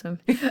really awesome.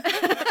 I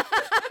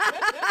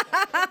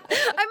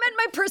meant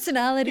my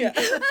personality. Yeah.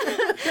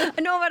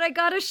 No, but I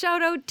got a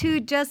shout out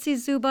to Jesse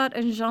Zubat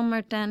and Jean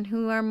Martin,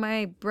 who are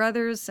my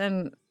brothers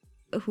and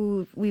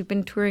who we've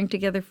been touring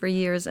together for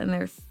years, and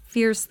they're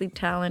fiercely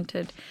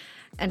talented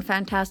and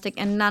fantastic,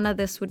 and none of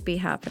this would be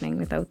happening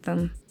without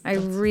them. I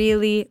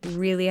really,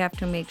 really have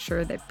to make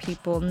sure that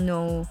people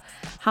know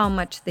how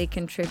much they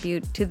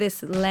contribute to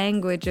this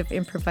language of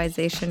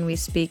improvisation we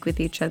speak with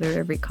each other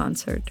every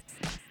concert.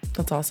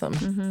 That's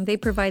awesome. They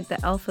provide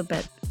the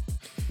alphabet,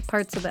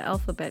 parts of the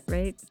alphabet,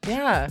 right?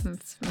 Yeah.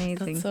 It's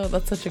amazing.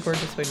 That's such a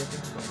gorgeous way to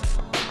think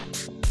about it.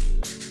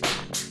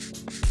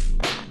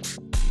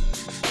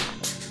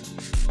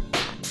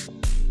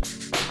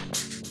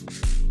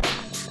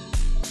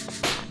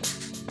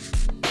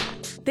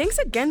 Thanks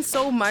again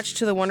so much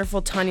to the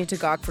wonderful Tanya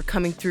Tagaq for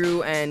coming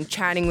through and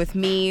chatting with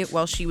me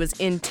while she was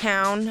in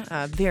town.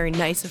 Very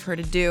nice of her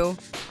to do.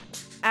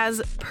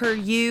 As per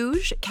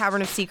usual,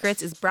 Cavern of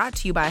Secrets is brought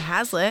to you by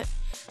Hazlitt.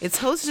 It's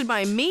hosted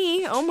by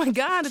me. Oh my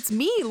God, it's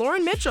me,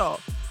 Lauren Mitchell.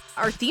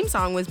 Our theme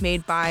song was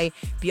made by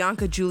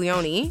Bianca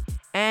Giulioni,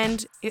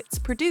 and it's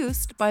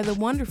produced by the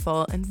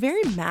wonderful and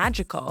very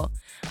magical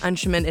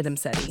Anshuman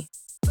Idemseti.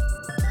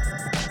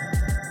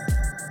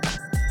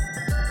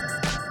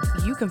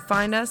 You can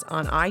find us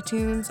on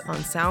iTunes, on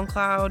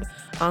SoundCloud,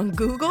 on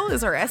Google.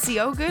 Is our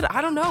SEO good? I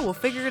don't know. We'll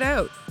figure it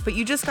out. But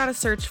you just got to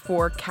search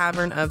for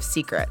Cavern of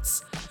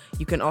Secrets.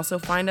 You can also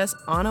find us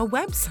on a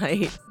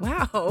website.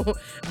 Wow.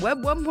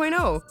 Web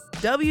 1.0.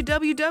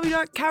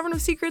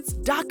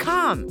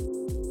 www.cavernofsecrets.com.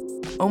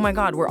 Oh my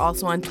God, we're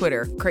also on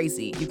Twitter.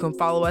 Crazy. You can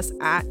follow us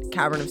at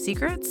Cavern of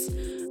Secrets.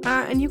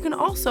 And you can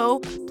also,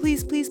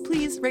 please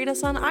rate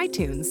us on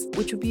iTunes,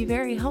 which would be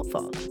very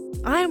helpful.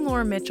 I'm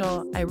Laura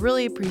Mitchell. I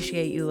really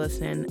appreciate you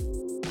listening.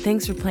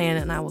 Thanks for playing,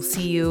 and I will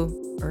see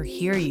you, or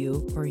hear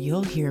you, or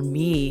you'll hear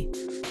me,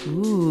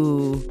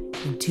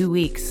 in 2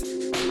 weeks.